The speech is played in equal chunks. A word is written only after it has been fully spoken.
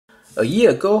A year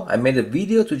ago, I made a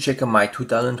video to check my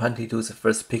 2022's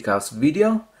first pickups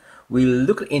video. We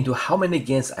looked into how many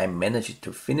games I managed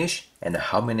to finish and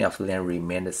how many of them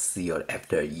remained sealed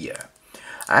after a year.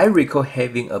 I recall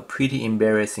having a pretty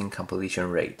embarrassing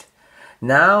completion rate.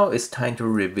 Now it's time to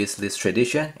revisit this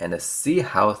tradition and see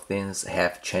how things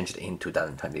have changed in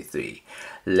 2023.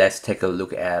 Let's take a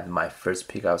look at my first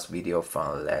pickups video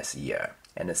from last year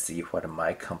and see what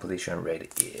my completion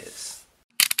rate is.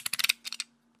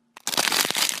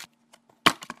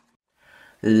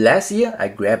 Last year, I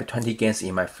grabbed 20 games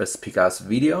in my first pickups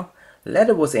video.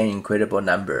 That was an incredible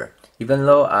number, even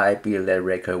though I beat that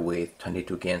record with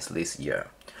 22 games this year.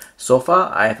 So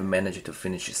far, I have managed to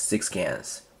finish 6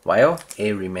 games, while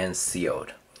 8 remains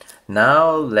sealed.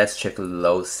 Now, let's check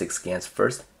those 6 games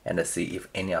first and see if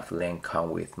any of them come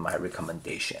with my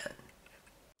recommendation.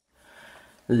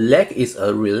 Leg is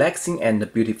a relaxing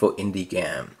and beautiful indie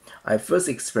game. I first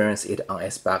experienced it on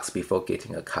Xbox before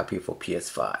getting a copy for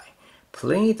PS5.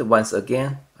 Playing it once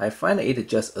again, I find it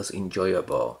just as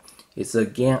enjoyable. It's a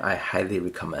game I highly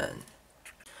recommend.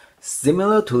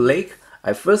 Similar to Lake,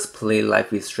 I first played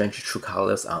Life is Strange True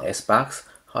Colors on Xbox.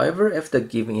 However, after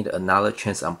giving it another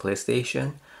chance on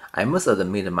PlayStation, I must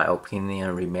admit my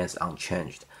opinion remains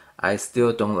unchanged. I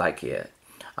still don't like it.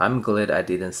 I'm glad I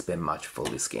didn't spend much for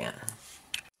this game.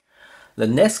 The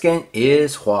next game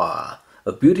is Hua,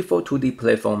 a beautiful 2D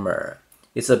platformer.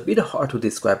 It's a bit hard to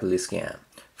describe this game.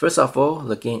 First of all,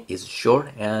 the game is short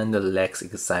and lacks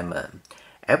excitement.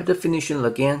 After finishing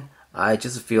the game, I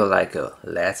just feel like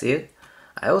that's it.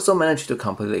 I also managed to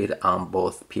complete it on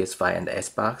both PS5 and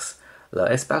Xbox. The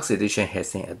Xbox edition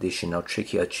has an additional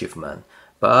tricky achievement,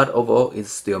 but overall it's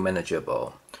still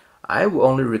manageable. I will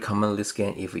only recommend this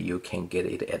game if you can get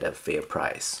it at a fair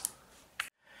price.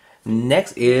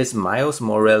 Next is Miles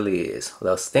Morales,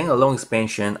 the standalone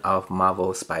expansion of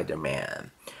Marvel Spider-Man.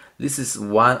 This is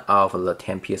one of the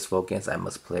 10 PS4 games I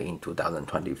must play in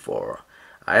 2024.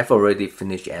 I've already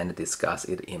finished and discussed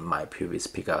it in my previous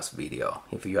pickups video.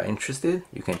 If you are interested,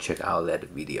 you can check out that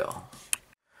video.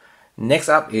 Next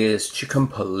up is Chicken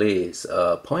Police,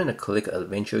 a point-and-click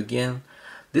adventure game.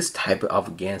 This type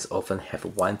of games often have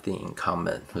one thing in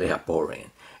common: they are boring.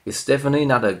 It's definitely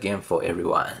not a game for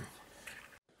everyone.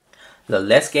 The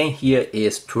last game here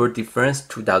is Tour de France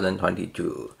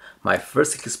 2022. My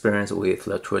first experience with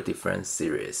the Tour de France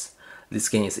series. This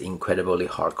game is incredibly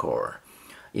hardcore.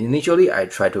 Initially, I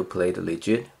tried to play it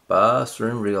legit, but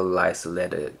soon realized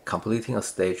that completing a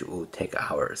stage would take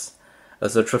hours.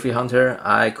 As a trophy hunter,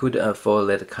 I couldn't afford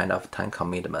that kind of time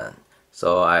commitment,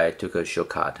 so I took a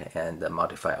shortcut and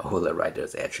modified all the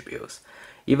rider's attributes.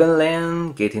 Even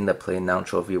then, getting the Platinum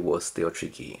trophy was still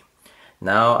tricky.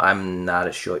 Now I'm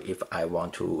not sure if I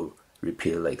want to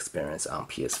repeat the experience on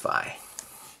PS5.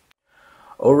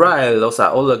 Alright, those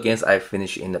are all the games I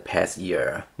finished in the past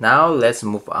year. Now let's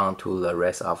move on to the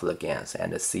rest of the games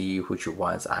and see which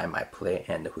ones I might play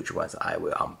and which ones I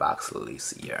will unbox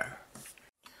this year.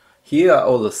 Here are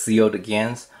all the sealed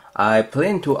games. I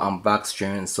plan to unbox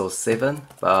Dragon Soul 7,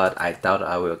 but I doubt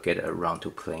I will get around to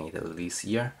playing it this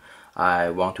year. I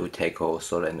want to tackle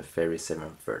Soul and Fairy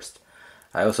 7 first.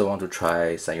 I also want to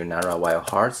try Sayonara Wild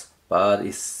Hearts, but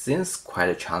it seems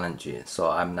quite challenging, so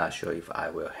I'm not sure if I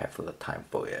will have the time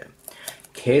for it.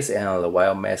 Case and the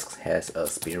Wild Masks has a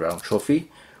speedrun trophy,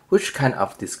 which kind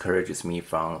of discourages me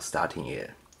from starting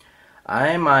it.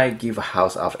 I might give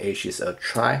House of Ashes a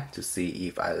try to see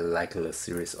if I like the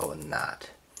series or not.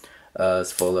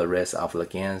 As for the rest of the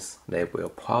games, they will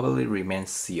probably remain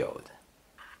sealed.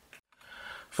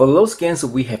 For those games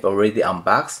we have already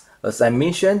unboxed, as I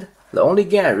mentioned, the only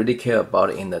game I really care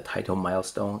about in the title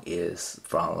milestone is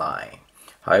Frontline.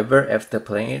 However, after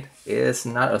playing it, it's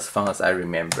not as fun as I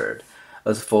remembered.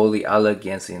 As for the other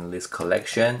games in this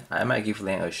collection, I might give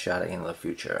them a shot in the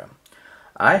future.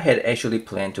 I had actually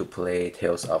planned to play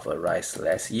Tales of Arise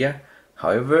last year.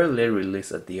 However, they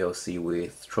released a DLC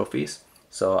with trophies,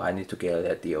 so I need to get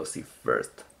that DLC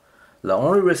first. The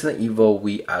only Resident Evil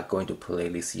we are going to play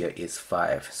this year is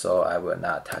 5, so I will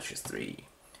not touch 3.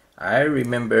 I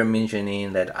remember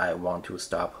mentioning that I want to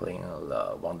start playing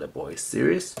the Wonder Boy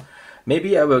series.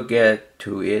 Maybe I will get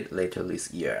to it later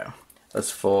this year. As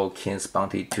for King's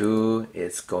Bounty 2,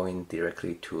 it's going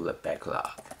directly to the backlog.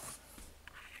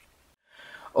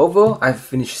 Overall, I've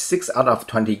finished 6 out of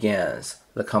 20 games.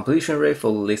 The completion rate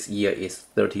for this year is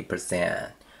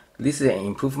 30%. This is an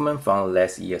improvement from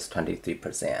last year's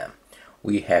 23%.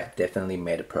 We have definitely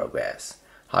made progress.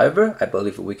 However, I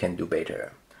believe we can do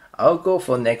better. Our goal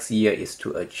for next year is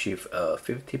to achieve a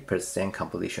 50%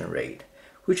 completion rate,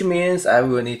 which means I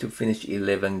will need to finish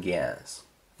 11 games.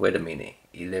 Wait a minute,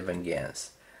 11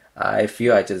 games. I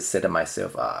feel I just set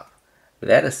myself up.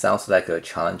 That sounds like a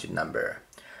challenge number.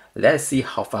 Let's see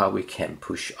how far we can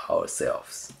push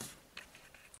ourselves.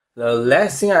 The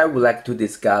last thing I would like to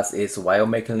discuss is while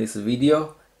making this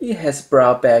video, it has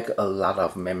brought back a lot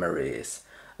of memories.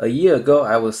 A year ago,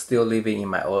 I was still living in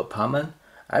my old apartment.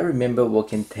 I remember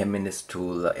walking 10 minutes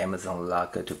to the Amazon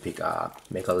locker to pick up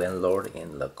Mega Landlord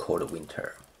in the cold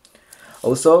winter.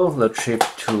 Also, the trip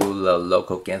to the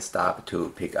local GameStop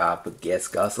to pick up gas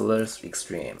guzzlers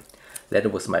extreme.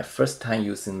 That was my first time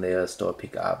using their store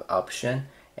pickup option,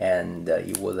 and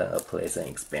it wasn't a pleasant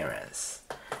experience.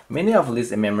 Many of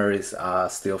these memories are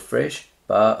still fresh,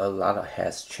 but a lot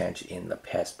has changed in the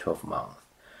past 12 months.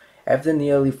 After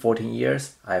nearly 14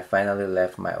 years, I finally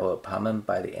left my old apartment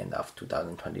by the end of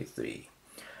 2023.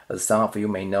 As some of you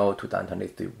may know,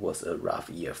 2023 was a rough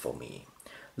year for me.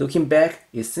 Looking back,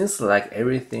 it seems like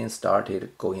everything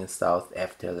started going south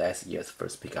after last year's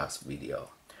first pickups video.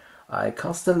 I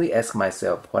constantly ask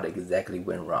myself what exactly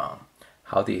went wrong.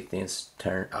 How did things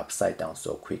turn upside down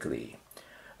so quickly?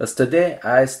 As today,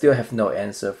 I still have no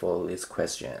answer for these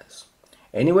questions.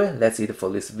 Anyway, that's it for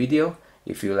this video.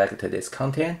 If you like today's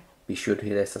content, be sure to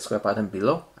hit that subscribe button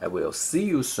below. I will see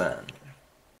you soon.